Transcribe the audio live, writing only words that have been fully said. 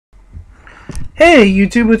Hey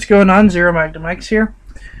YouTube, what's going on? ZeroMagnumX here.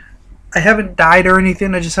 I haven't died or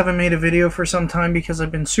anything, I just haven't made a video for some time because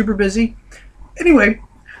I've been super busy. Anyway,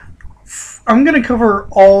 I'm going to cover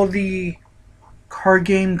all the card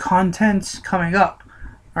game contents coming up.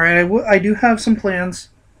 Alright, I do have some plans.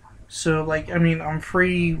 So, I'm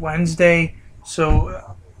free Wednesday,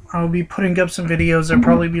 so I'll be putting up some videos. There'll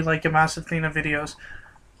probably be like a massive thing of videos.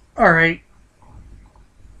 Alright.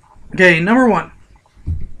 Okay, number one.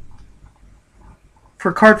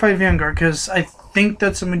 For Cardfight Vanguard, because I think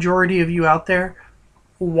that's a majority of you out there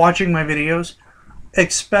watching my videos.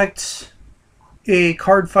 Expect a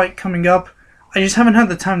card fight coming up. I just haven't had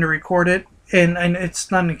the time to record it, and it's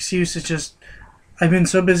not an excuse. It's just I've been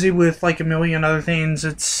so busy with like a million other things.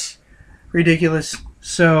 It's ridiculous.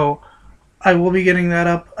 So I will be getting that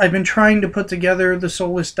up. I've been trying to put together the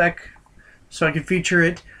Soulless deck so I can feature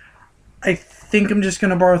it. I think I'm just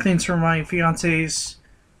gonna borrow things from my fiance's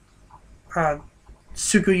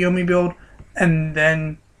Tsukuyomi build and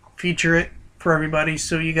then feature it for everybody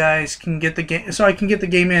so you guys can get the game, so I can get the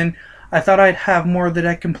game in. I thought I'd have more of the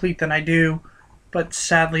deck complete than I do, but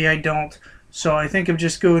sadly I don't. So I think I'm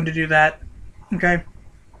just going to do that. Okay.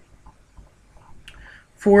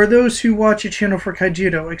 For those who watch a channel for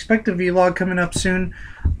Kaijudo, expect a vlog coming up soon,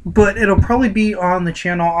 but it'll probably be on the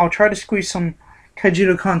channel. I'll try to squeeze some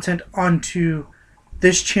Kaijudo content onto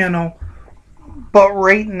this channel, but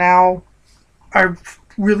right now I've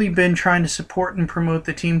really been trying to support and promote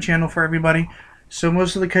the team channel for everybody. So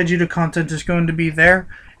most of the Kaijudo content is going to be there.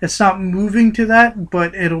 It's not moving to that,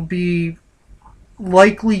 but it'll be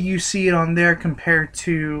likely you see it on there compared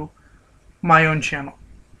to my own channel.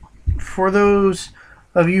 For those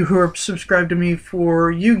of you who are subscribed to me for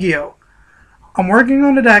Yugioh, I'm working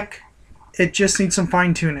on a deck. It just needs some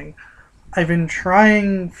fine tuning. I've been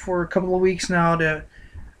trying for a couple of weeks now to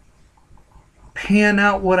pan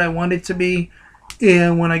out what I want it to be,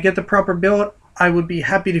 and when I get the proper build, I would be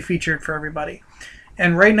happy to feature it for everybody.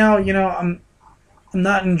 And right now, you know, I'm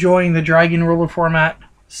not enjoying the dragon roller format.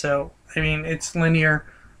 So I mean, it's linear.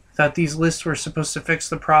 I thought these lists were supposed to fix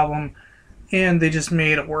the problem, and they just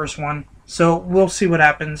made a worse one. So we'll see what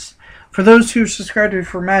happens. For those who subscribe to me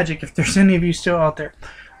for Magic, if there's any of you still out there,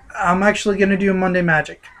 I'm actually going to do a Monday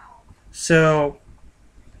Magic. So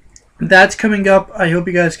that's coming up. I hope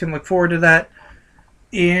you guys can look forward to that.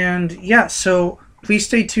 And yeah, so please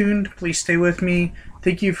stay tuned. Please stay with me.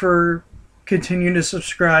 Thank you for continuing to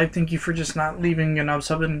subscribe. Thank you for just not leaving an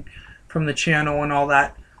unsubbing from the channel and all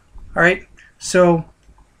that. Alright, so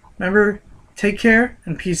remember, take care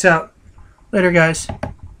and peace out. Later, guys.